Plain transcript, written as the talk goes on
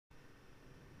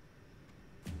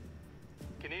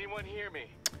anyone hear me?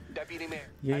 Deputy Mayor.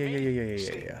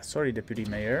 Yeah. Sorry, Deputy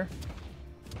Mayor.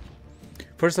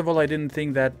 First of all, I didn't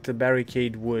think that the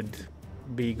barricade would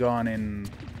be gone in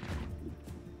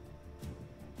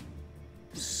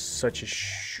such a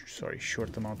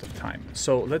short amount of time.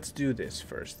 So let's do this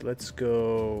first. Let's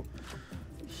go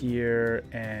here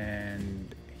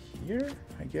and here,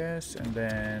 I guess, and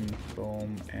then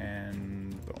boom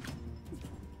and boom.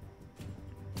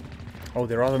 Oh,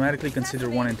 they're automatically considered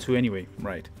 1 and 2 anyway,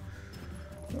 right?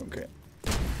 Okay.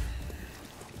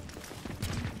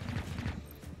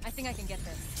 I think I can get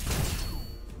this.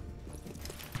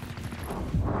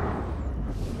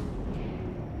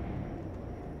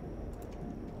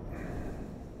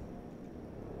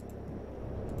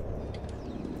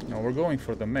 No, we're going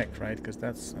for the mech, right? Because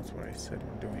that's what I said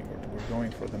we're doing. We're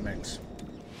going for the mechs.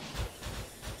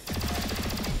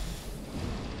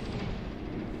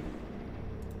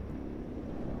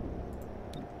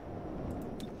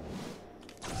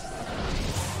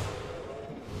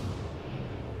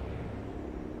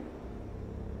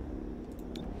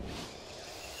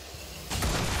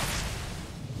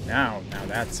 Now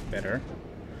that's better.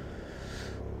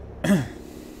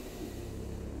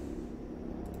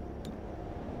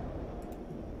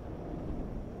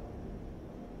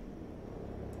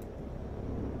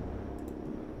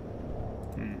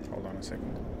 Hold on a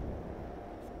second.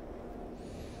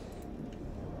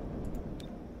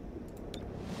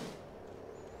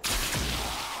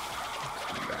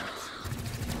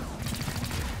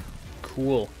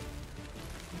 Cool.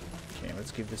 Okay,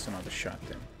 let's give this another shot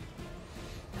then.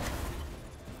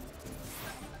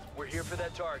 We're here for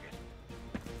that target.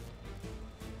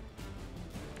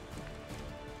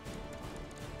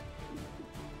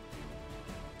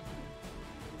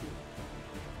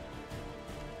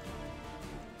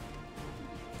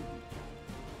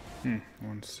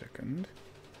 One second.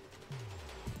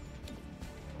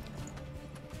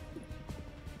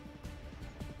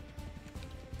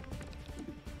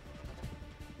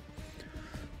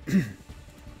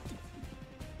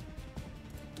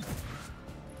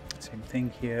 Same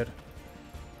thing here.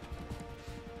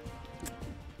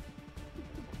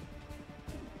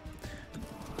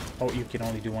 Oh, you can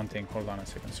only do one thing. Hold on a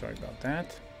second. Sorry about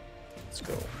that. Let's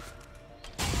go.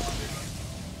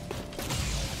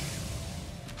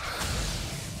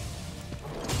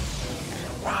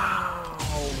 Wow,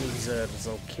 losers.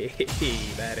 Okay,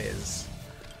 that is.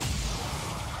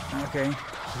 Okay,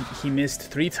 he missed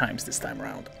 3 times this time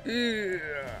around.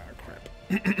 Crap.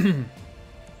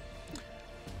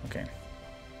 Okay.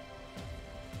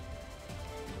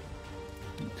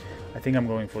 I think I'm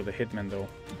going for the hitman though.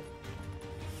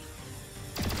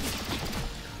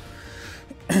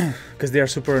 Because they are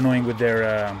super annoying with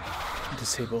their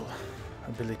disable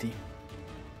ability.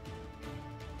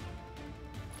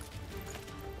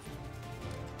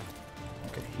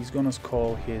 Okay, he's gonna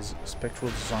call his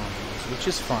spectral zombies, which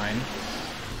is fine.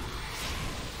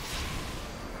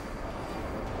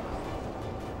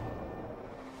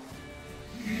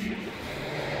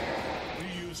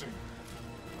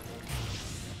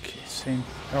 Okay, same.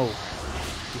 Oh,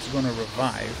 he's gonna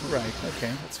revive. Right,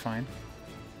 okay, that's fine.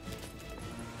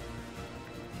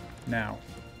 Now.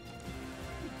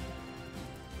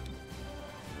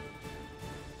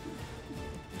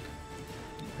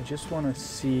 I just want to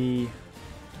see.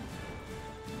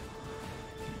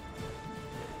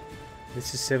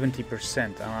 This is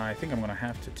 70%. I think I'm going to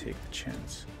have to take the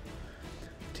chance.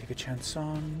 Take a chance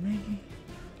on me.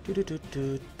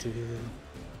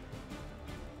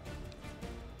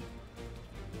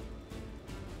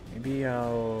 Maybe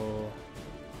I'll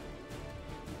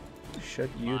shut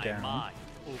you down.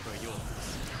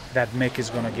 That mech is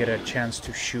gonna get a chance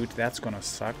to shoot. That's gonna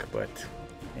suck, but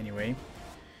anyway,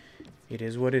 it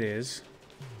is what it is.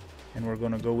 And we're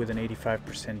gonna go with an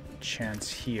 85% chance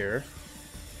here.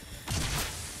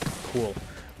 Cool.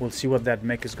 We'll see what that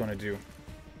mech is gonna do.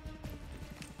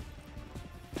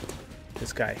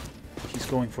 This guy, he's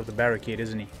going for the barricade,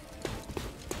 isn't he?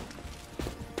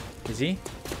 Is he?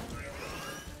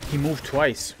 He moved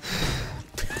twice.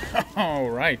 All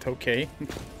right, okay.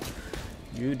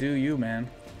 You do you, man.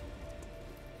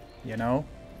 You know?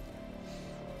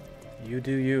 You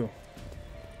do you.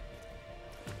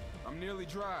 I'm nearly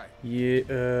dry. Yeah,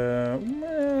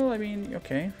 well, I mean,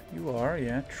 okay. You are,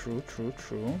 yeah. True.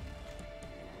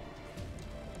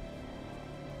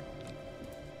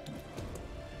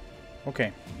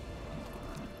 Okay.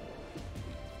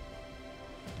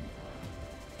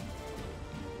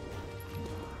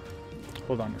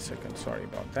 Hold on a second. Sorry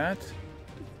about that.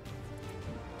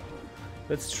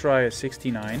 Let's try a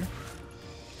 69.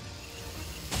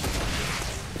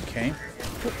 Okay.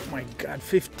 Oh my god,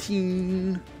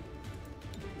 15.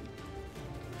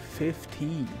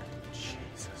 15.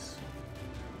 Jesus.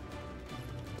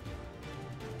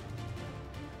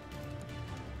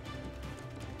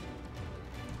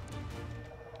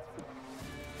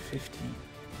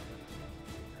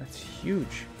 That's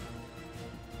huge.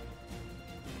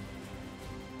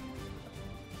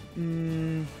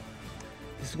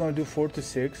 This is gonna do 4 to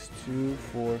 6, 2,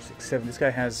 4, 6, 7. This guy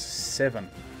has 7.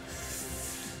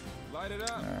 Light it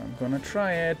up. I'm gonna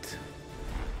try it.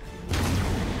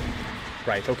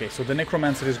 Right, okay, so the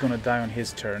Necromancer is gonna die on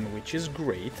his turn, which is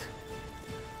great.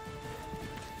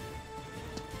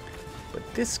 But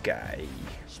this guy...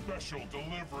 Special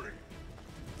delivery.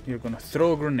 You're gonna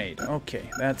throw a grenade. Okay,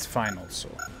 that's fine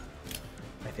also.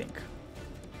 I think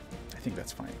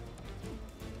that's fine.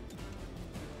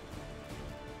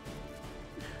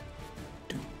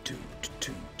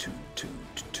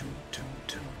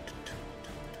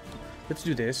 Let's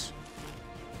do this.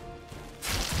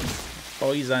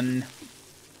 Poison.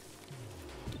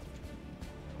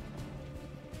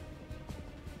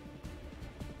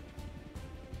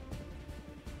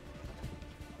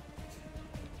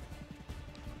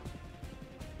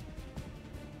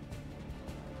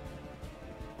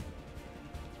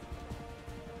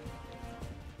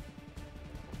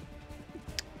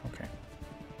 Okay.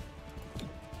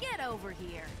 Get over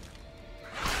here.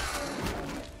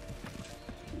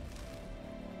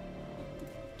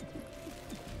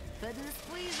 Putting the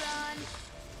squeeze on.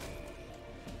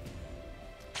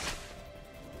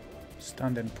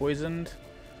 Stunned and poisoned.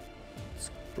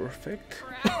 It's perfect.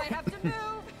 Now I have to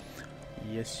move.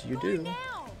 Yes, you Going do.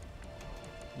 now.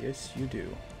 Yes, you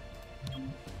do.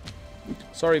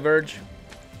 Sorry, Verge.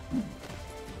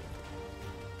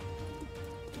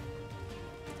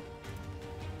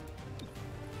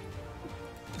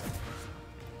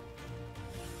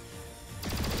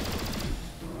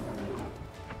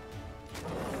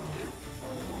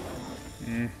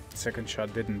 Second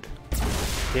shot didn't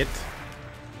hit.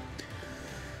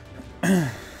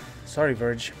 Sorry,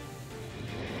 Verge.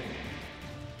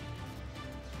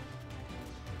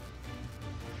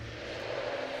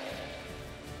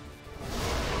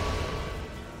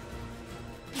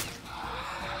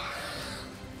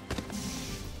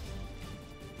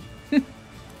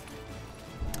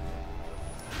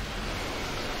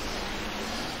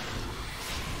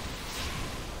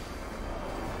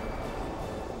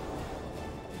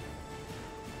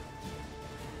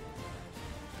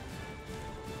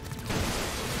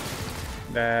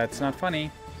 That's not funny.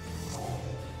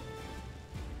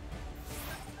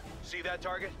 See that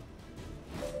target?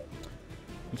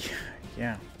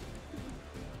 Yeah.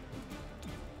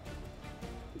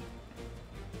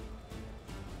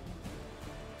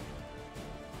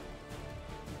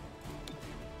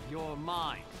 Your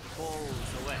mind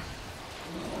falls away.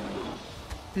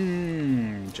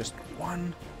 Just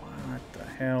one? What the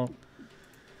hell?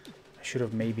 I should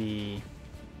have maybe...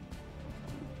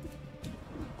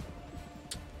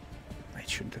 I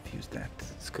shouldn't have used that.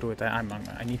 Screw it.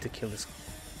 I need to kill this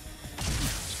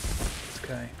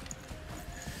guy.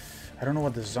 I don't know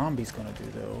what the zombie's gonna do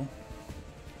though.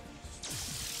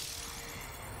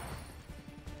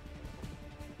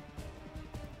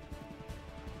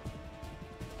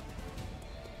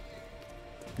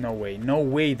 No way. No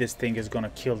way this thing is gonna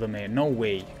kill the man. No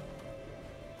way.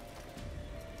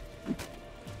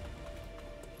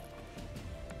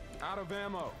 Out of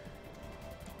ammo.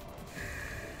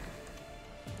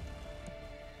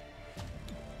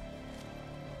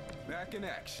 Back in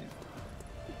action.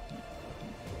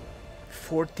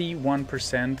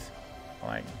 41%.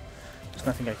 Like, there's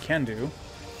nothing I can do.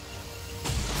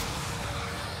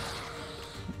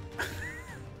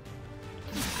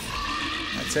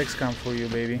 That's XCOM for you,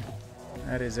 baby.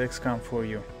 That is XCOM for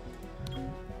you.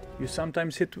 You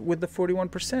sometimes hit with the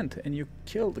 41% and you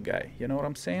kill the guy. You know what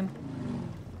I'm saying?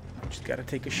 I just gotta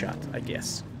take a shot, I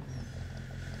guess.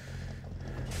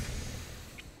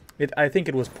 I think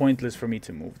it was pointless for me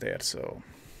to move there, so...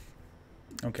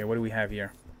 Okay, what do we have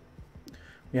here?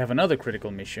 We have another critical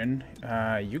mission.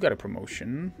 You got a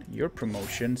promotion. Your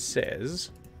promotion says...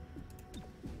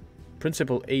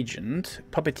 Principal Agent,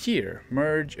 Puppeteer,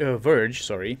 Verge,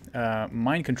 sorry.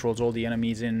 Mind controls all the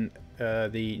enemies in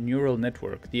the neural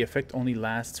network. The effect only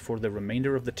lasts for the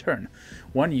remainder of the turn.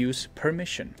 One use per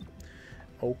mission.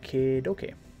 Okay,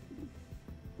 okay.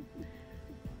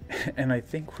 And I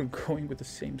think we're going with the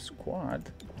same squad,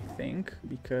 I think,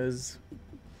 because...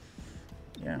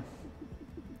 Yeah.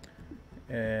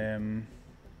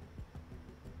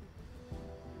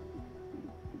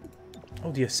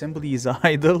 Oh, the assembly is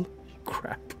idle?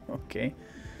 Crap, okay.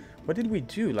 What did we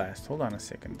do last? Hold on a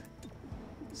second.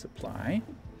 Supply.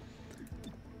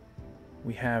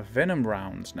 We have venom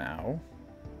rounds now.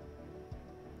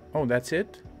 Oh, that's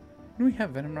it? Didn't we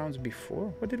have venom rounds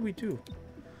before? What did we do?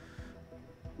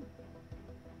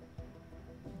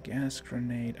 Gas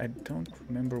grenade. I don't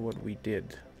remember what we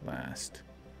did last.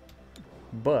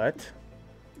 But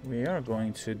we are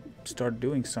going to start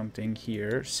doing something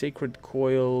here. Sacred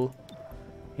coil,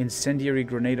 incendiary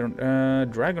grenade,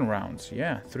 dragon rounds.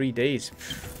 Yeah, 3 days.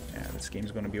 Yeah, this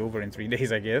game's gonna be over in 3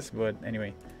 days, I guess. But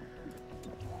anyway.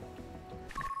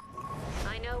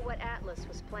 I know what Atlas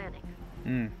was planning.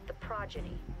 The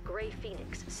Progeny, Grey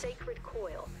Phoenix, Sacred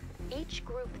Coil. Each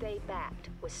group they backed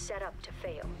was set up to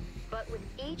fail. But with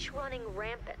each running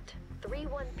rampant,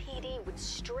 3-1 PD would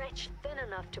stretch thin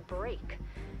enough to break.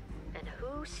 And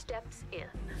who steps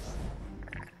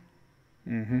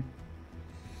in?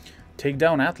 Take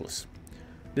down Atlas.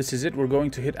 This is it. We're going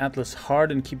to hit Atlas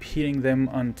hard and keep hitting them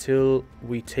until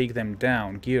we take them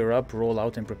down. Gear up, roll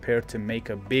out, and prepare to make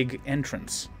a big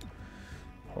entrance.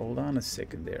 Hold on a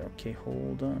second there. Okay,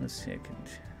 hold on a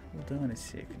second. Hold on a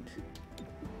second.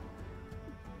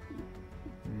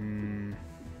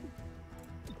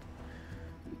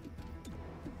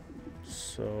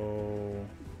 So...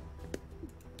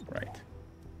 Right.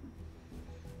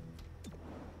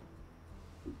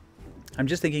 I'm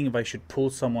just thinking if I should pull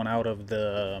someone out of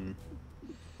the...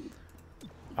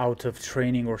 out of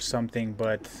training or something,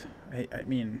 but... I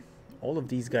mean, all of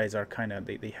these guys are kind of...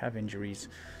 They have injuries.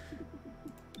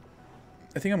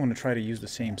 I think I'm going to try to use the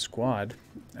same squad.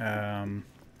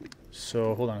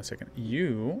 So, hold on a second.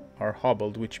 You are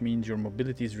hobbled, which means your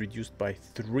mobility is reduced by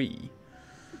 3.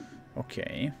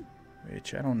 Okay.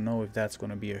 Which I don't know if that's going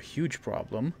to be a huge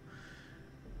problem.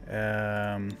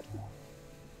 I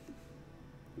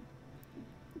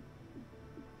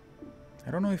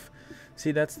don't know if...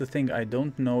 See, that's the thing. I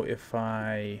don't know if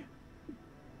I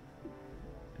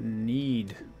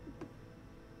need...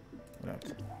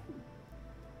 What?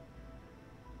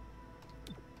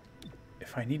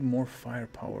 If I need more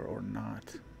firepower or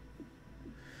not.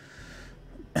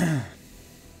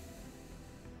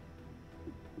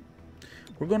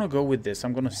 We're gonna go with this.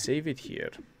 I'm gonna save it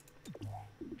here.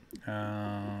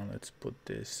 Let's put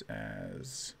this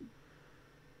as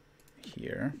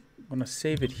here. I'm gonna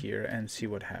save it here and see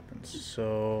what happens.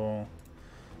 So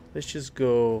let's just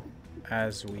go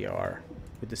as we are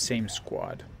with the same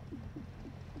squad.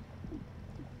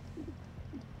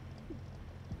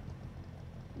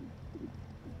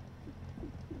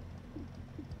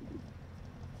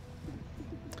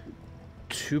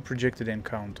 Two projected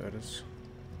encounters.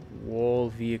 Wall,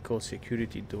 vehicle,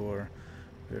 security door.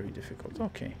 Very difficult.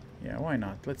 Okay, yeah, why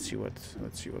not? Let's see what this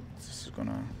is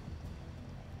gonna...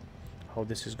 how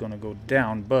this is gonna go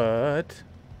down, but...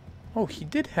 Oh, he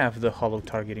did have the hollow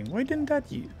targeting. Why didn't that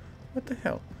you? What the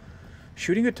hell?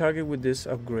 Shooting a target with this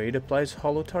upgrade applies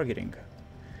hollow targeting.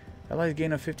 Allies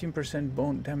gain a 15%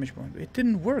 bone damage bonus. It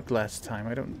didn't work last time.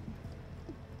 I don't...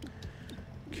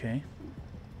 Okay.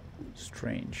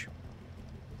 Strange.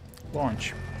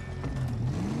 Launch.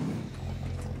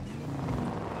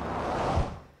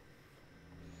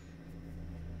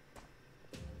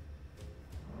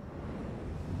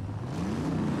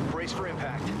 Brace for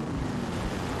impact.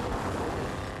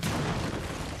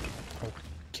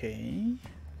 Okay.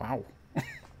 Wow.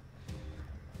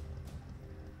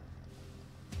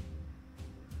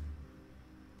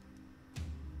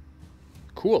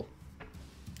 Cool.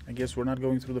 I guess we're not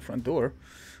going through the front door.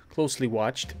 Closely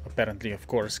watched, apparently, of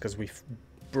course, because we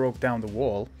broke down the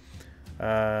wall.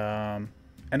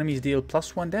 Enemies deal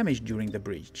 +1 damage during the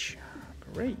breach.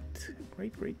 Great.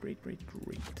 Great, great, great, great,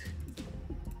 great.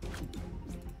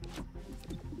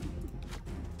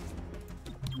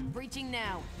 Breaching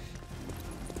now.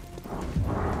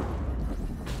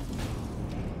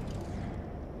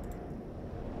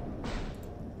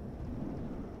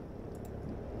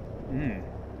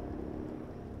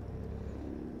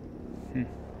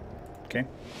 Okay.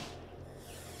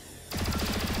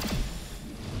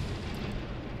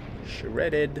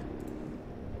 Shredded.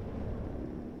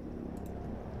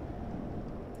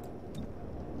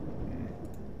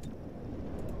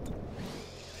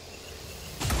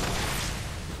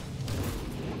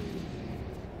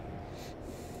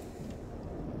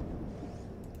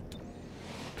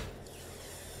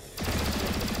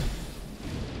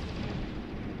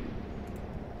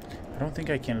 I don't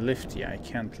think I can lift. Yeah, I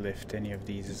can't lift any of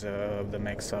these the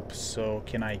mechs up. So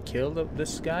can I kill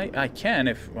this guy? I can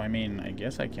if... I mean, I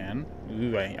guess I can.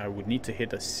 Ooh, I would need to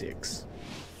hit a 6.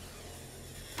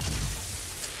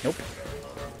 Nope.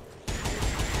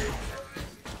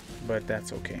 But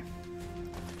that's okay.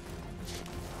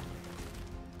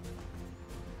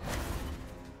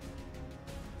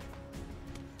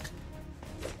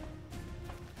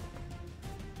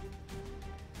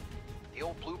 The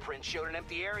old blueprint showed an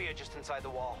empty area just inside the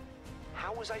wall.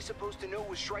 How was I supposed to know it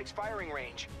was Shrike's firing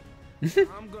range?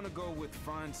 I'm gonna go with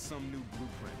find some new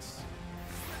blueprints.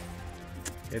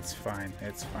 It's fine.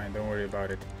 It's fine. Don't worry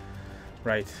about it.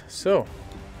 Right. So,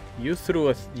 you threw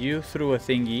a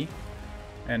thingy,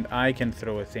 and I can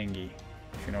throw a thingy.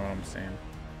 If you know what I'm saying.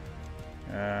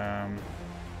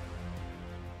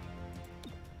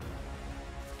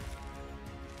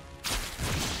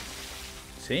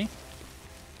 See?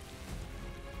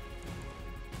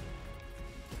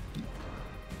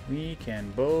 We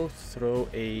can both throw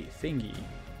a thingy.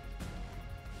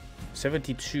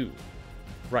 72.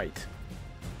 Right.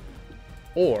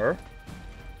 Or...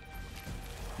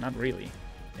 not really.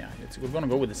 Yeah, we're gonna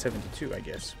go with the 72, I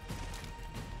guess.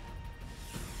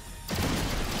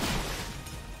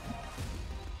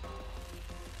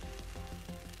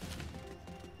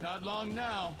 Not long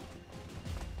now.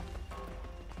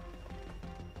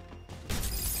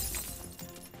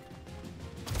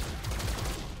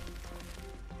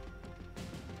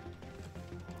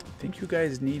 I think you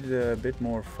guys need a bit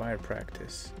more fire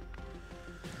practice.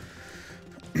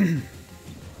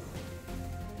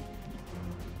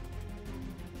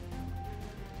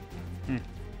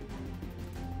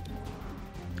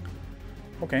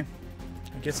 Okay,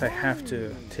 I guess I have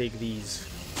to take these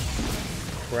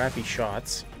crappy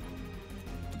shots.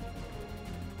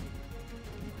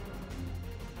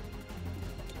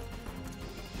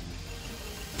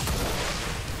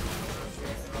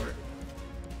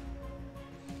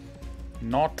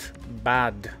 Not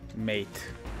bad, mate.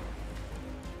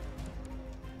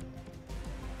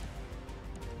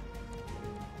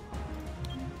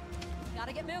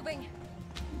 Gotta get moving.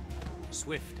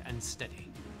 Swift and steady.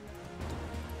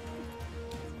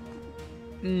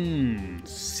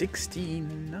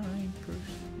 69%.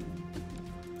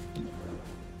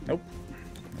 Nope.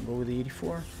 I'll go with the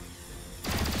 84.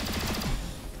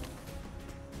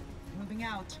 Moving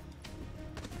out.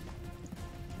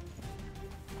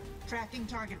 Tracking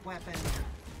target weapon.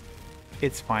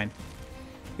 It's fine.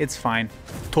 It's fine.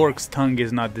 Torque's tongue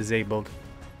is not disabled.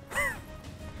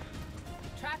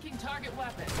 Tracking target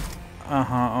weapon.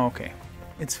 Uh-huh, okay.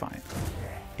 It's fine.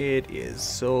 It is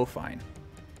so fine.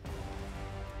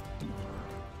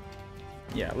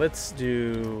 Yeah, let's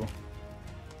do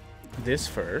this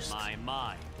first. My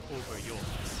mind over yours.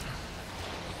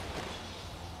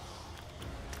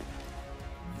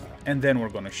 And then we're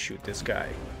gonna shoot this guy.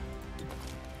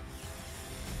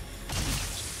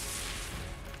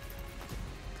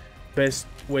 Best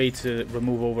way to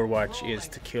remove Overwatch is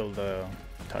to kill the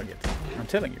target. I'm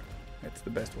telling you, it's the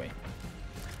best way.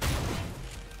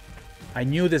 I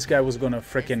knew this guy was gonna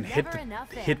frickin' hit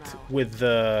with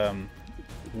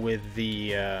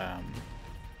the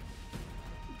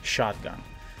shotgun.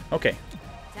 Okay.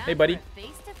 Hey, buddy.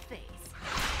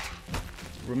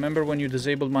 Remember when you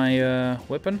disabled my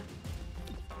weapon?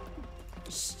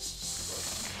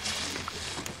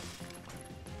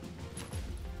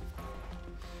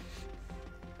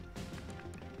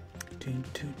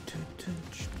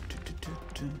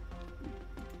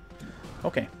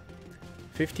 Okay.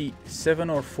 57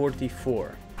 or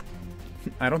 44.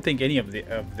 I don't think any of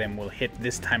them will hit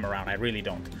this time around. I really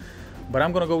don't. But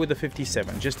I'm gonna go with the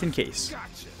 57 just in case.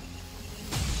 Gotcha.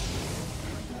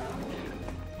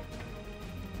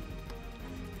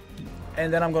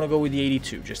 And then I'm gonna go with the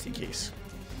 82 just in case.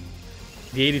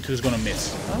 The 82 is gonna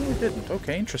miss. Oh, it didn't.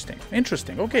 Okay, interesting.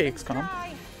 Interesting. Okay, XCOM.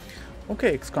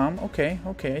 Okay, XCOM. Okay,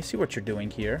 okay. I see what you're doing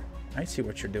here. I see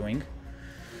what you're doing.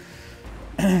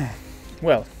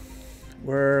 Well,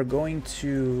 we're going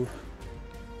to,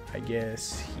 I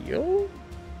guess, heal?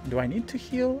 Do I need to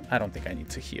heal? I don't think I need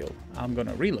to heal. I'm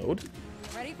gonna reload.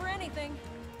 Ready for anything.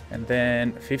 And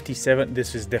then 57.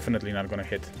 This is definitely not gonna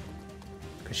hit.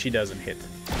 Because she doesn't hit.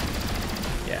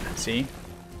 Yeah, see?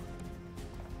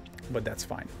 But that's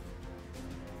fine.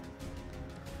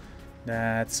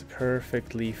 That's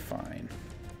perfectly fine.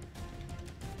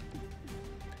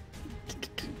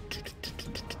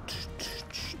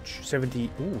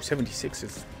 Ooh, 76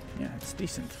 is, yeah, it's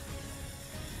decent.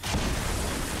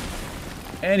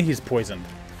 And he's poisoned.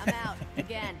 I'm out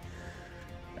again.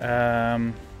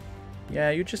 Yeah,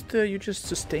 you just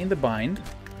sustain the bind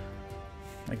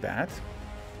like that.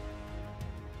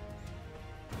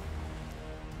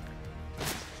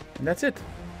 And that's it.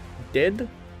 Dead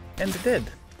and dead.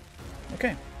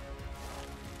 Okay.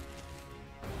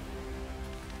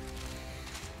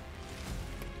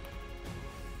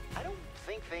 I don't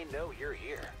think they know you're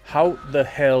here. How the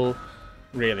hell,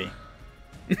 really?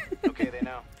 Okay, they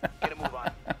know. Get a move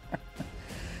on.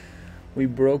 We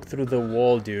broke through the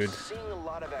wall, dude. Seeing a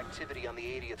lot of activity on the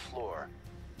 80th floor.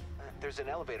 There's an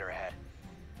elevator ahead.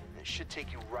 It should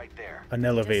take you right there. An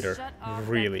elevator. Just shut off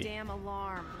Really? that damn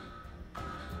alarm.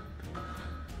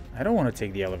 I don't want to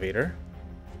take the elevator.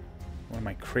 What, am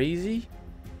I crazy?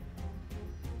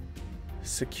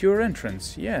 Secure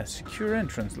entrance. Yeah, secure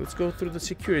entrance. Let's go through the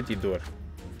security door.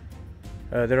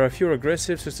 There are fewer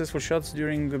aggressive, successful shots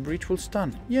during the breach will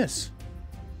stun. Yes.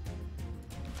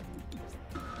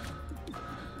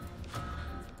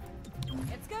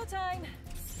 It's go time.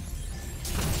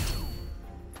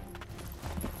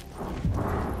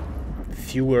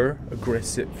 Fewer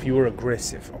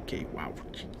aggressive. Okay, wow.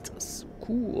 Jesus.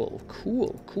 Cool.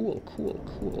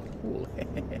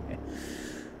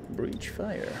 Breach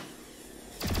fire.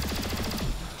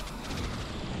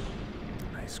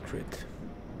 Nice crit.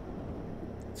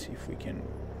 Let's see if we can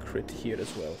crit here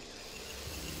as well.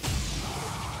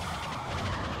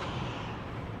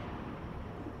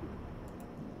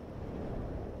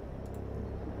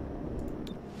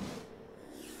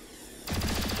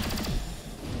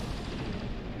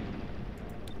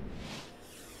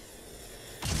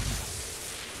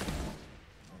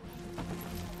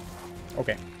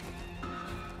 Okay.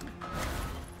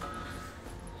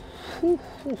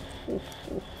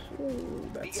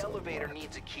 The elevator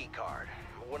needs a key card.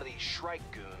 One of these Shrike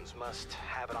goons must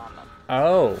have it on them.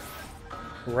 Oh,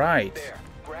 right. There,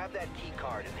 grab that key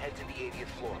card and head to the 80th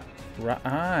floor.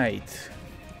 Right.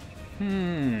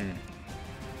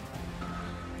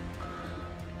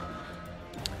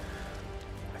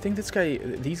 I think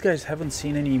these guys haven't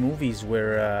seen any movies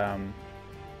where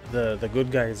the good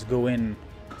guys go in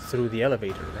through the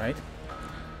elevator, right?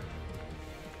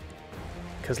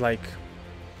 Because, like,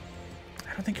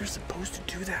 I don't think you're supposed to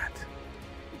do that.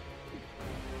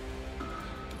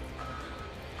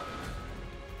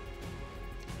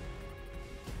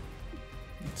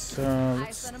 Let's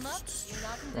set 'em up, you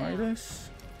knock 'em try down. this.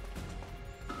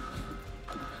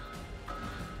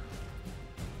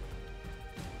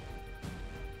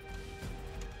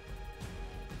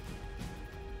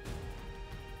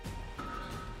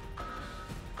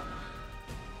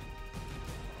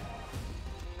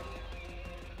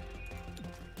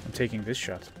 I'm taking this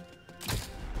shot.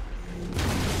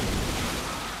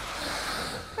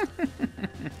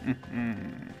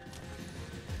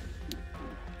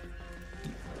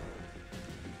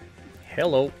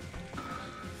 Hello.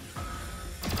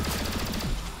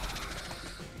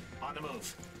 On the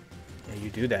move. Yeah, you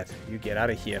do that. You get out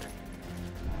of here.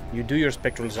 You do your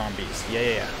spectral zombies.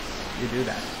 Yeah. You do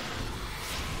that.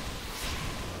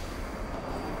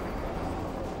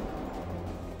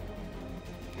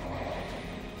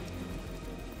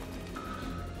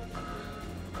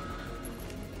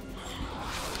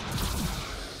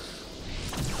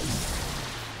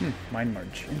 Mind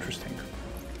merge. Interesting.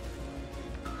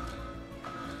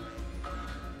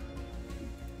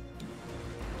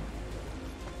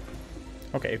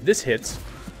 Okay, if this hits...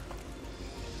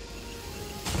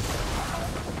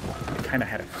 I kind of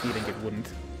had a feeling it wouldn't.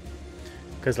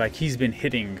 Because, like, he's been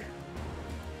hitting...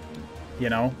 You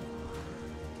know?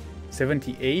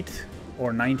 78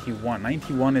 or 91.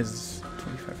 91 is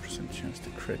 25% chance to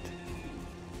crit.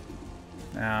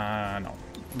 No.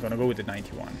 I'm gonna go with the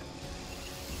 91.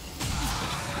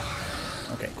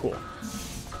 Okay, cool.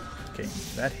 Okay,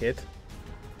 that hit.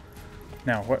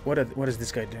 Now, what is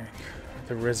this guy doing?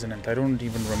 The resonant. I don't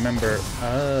even remember.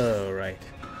 Oh, right.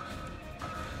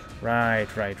 Right.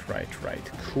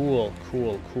 Cool.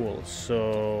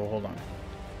 So, hold on.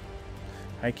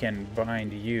 I can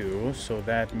bind you, so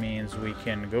that means we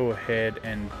can go ahead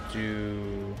and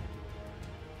do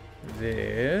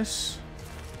this.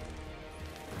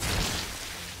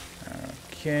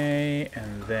 Okay,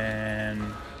 and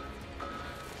then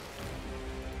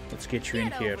let's get you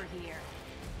in here. Over here.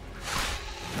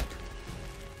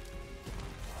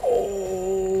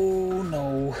 Oh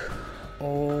no.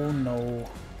 Oh no.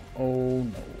 Oh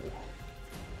no.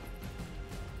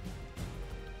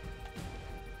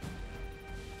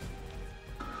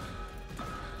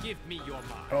 Give me your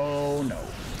mind. Oh no.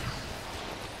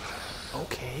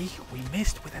 Okay, we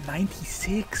missed with a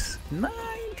 96.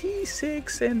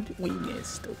 96 and we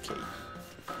missed. Okay.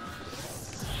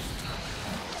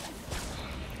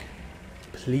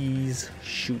 Please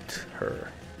shoot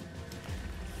her.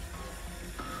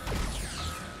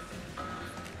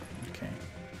 Okay.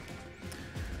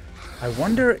 I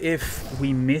wonder if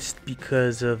we missed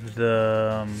because of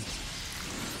the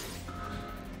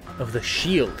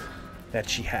shield that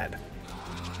she had.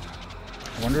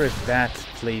 I wonder if that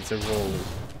plays a role.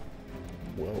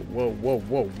 Whoa.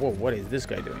 What is this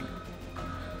guy doing?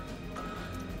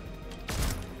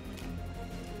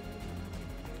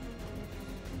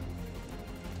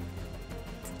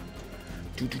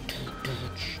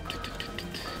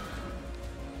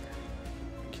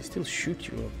 still shoot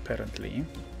you, apparently.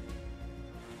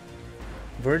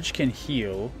 Verge can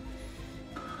heal.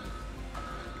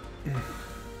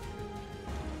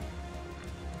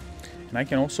 And I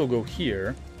can also go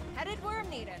here Headed worm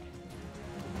needed.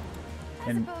 I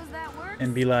And- suppose that works.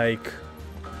 and be like,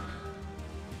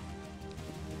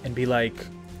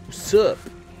 what's up?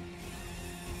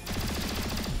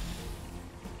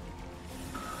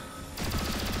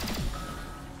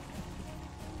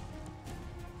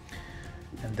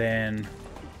 And then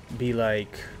be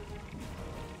like,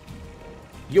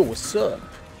 yo, what's up?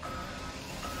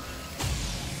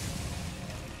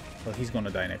 Well, he's gonna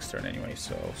die next turn anyway,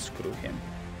 so screw him.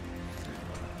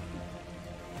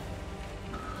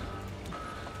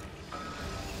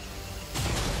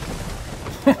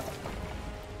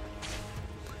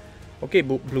 Okay,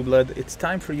 Blue Blood, it's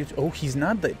time for you to... Oh, he's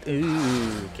not dead.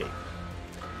 Ooh, okay.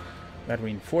 Got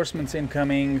reinforcements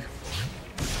incoming.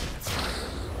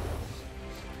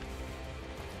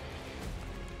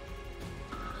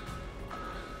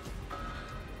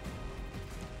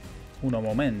 Uno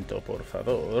momento, por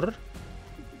favor.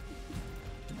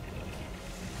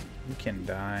 You can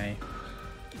die.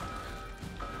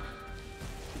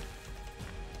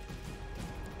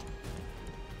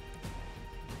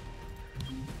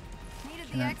 Needed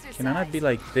the exercise. Can I not be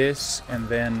like this and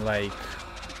then like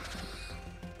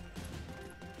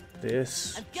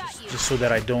this? I've got you. Just so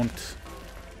that I don't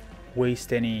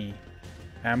waste any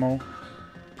ammo.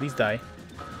 Please die.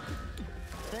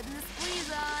 Putting the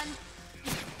squeeze on.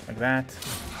 Like that.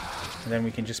 And then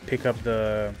we can just pick up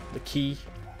the key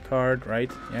card,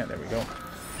 right? Yeah, there we go.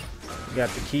 We got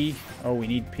the key. Oh, we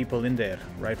need people in there.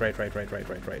 Right.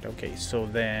 Okay, so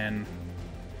then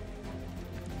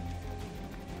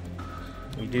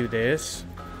we do this.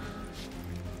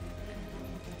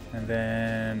 And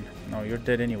then... No, you're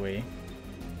dead anyway.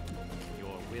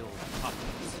 Your will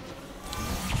puppets.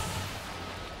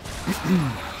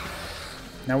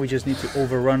 Now we just need to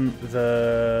overrun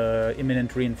the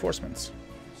imminent reinforcements.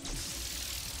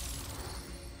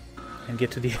 And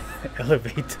get to the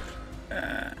elevator.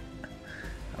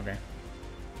 Okay.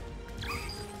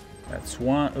 That's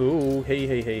one. Oh,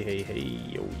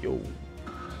 hey, yo.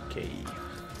 Okay.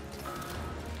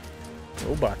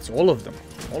 Robots, all of them.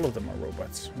 All of them are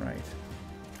robots, right.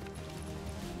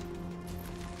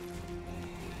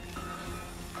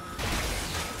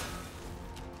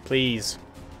 Please.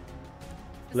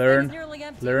 This Learn. thing's nearly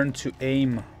empty. Learn to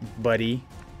aim, buddy.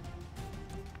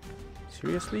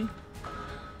 Seriously?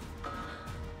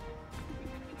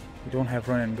 We don't have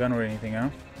run and gun or anything, huh?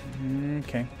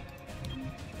 Okay.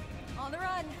 On the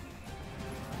run.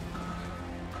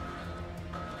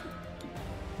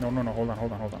 No, hold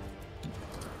on.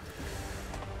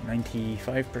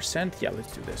 95%? Yeah,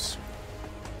 let's do this.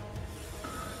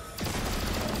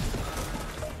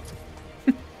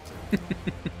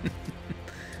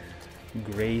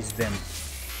 Graze them.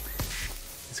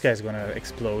 This guy's gonna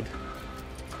explode.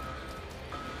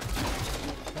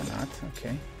 Or not,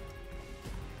 okay.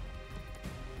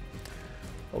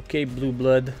 Okay, Blue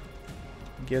Blood.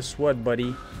 Guess what,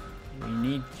 buddy? We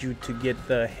need you to get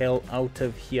the hell out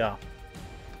of here.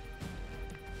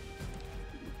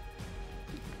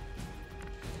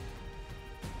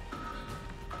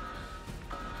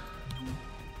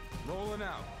 Rolling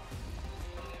out.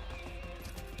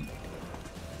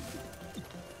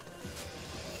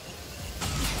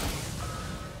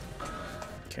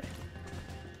 Okay.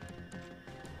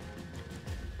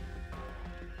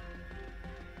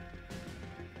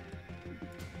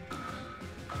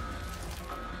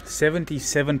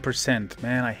 %.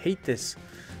 Man, I hate this,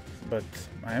 but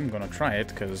I am gonna try it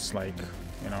because, like,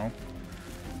 you know,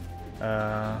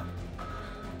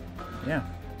 yeah,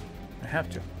 I have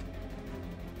to.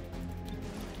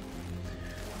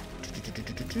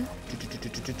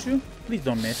 Please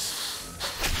don't miss.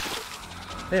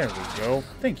 There we go.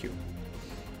 Thank you.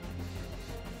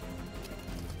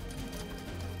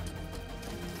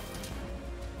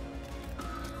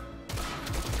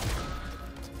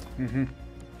 Mm-hmm.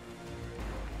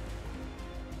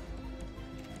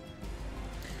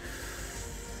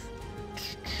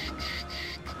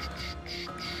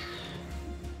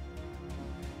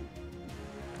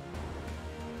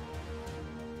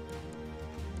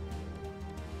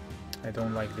 I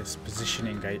don't like this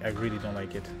positioning. I really don't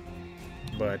like it.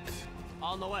 But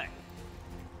On the way.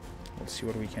 let's see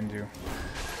what we can do.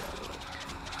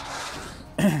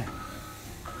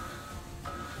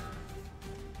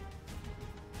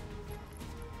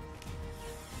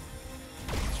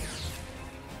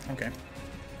 Okay.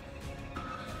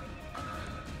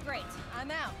 Great.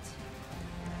 I'm out.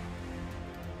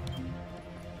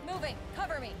 Moving.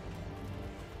 Cover me.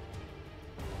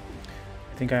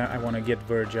 I think I want to get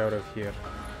Verge out of here.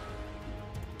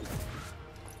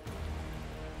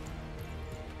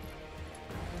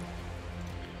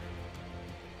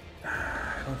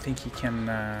 I don't think he can...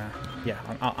 yeah,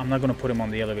 I'm not going to put him on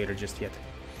the elevator just yet.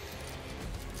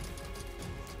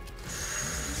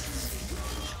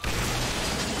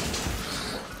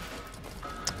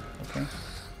 Okay.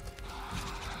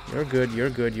 You're good,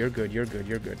 you're good, you're good, you're good,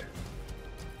 you're good.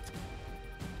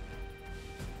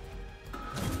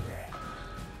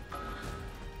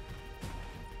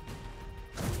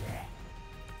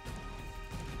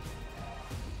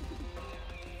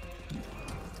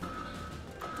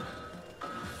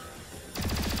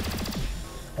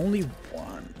 Only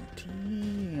one.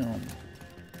 Damn.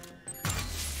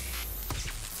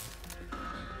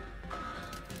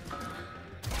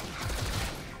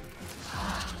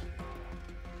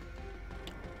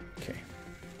 Okay.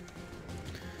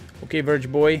 Okay,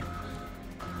 Verge boy.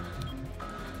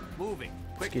 Moving.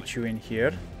 Let's get you in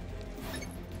here.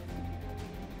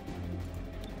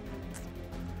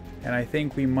 And I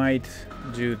think we might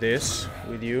do this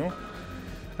with you.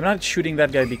 I'm not shooting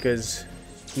that guy because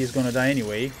he's gonna die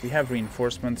anyway. We have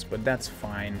reinforcements, but that's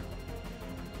fine.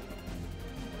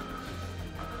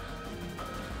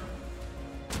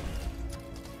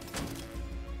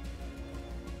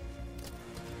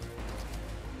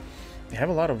 They have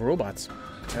a lot of robots,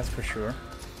 that's for sure.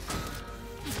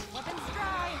 Weapons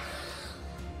dry.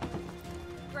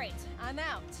 Great, I'm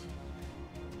out.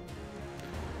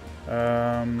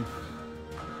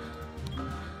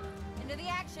 Into the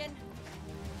action.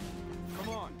 Come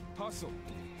on, hustle.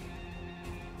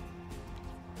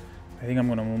 I think I'm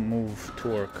gonna move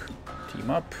Torque.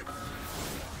 Team up.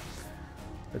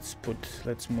 Let's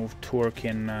move Torque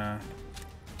in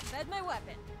Fed my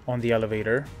weapon. on the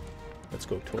elevator. Let's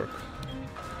go Torque.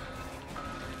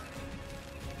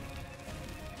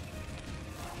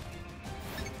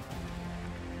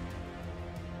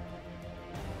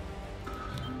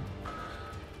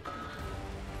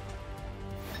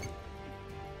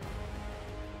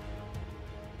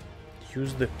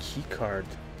 Use the key card.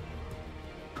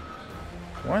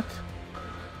 What?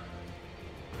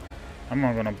 I'm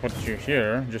not gonna put you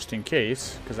here just in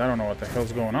case, because I don't know what the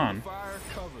hell's going on. Fire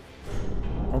cover.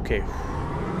 Okay.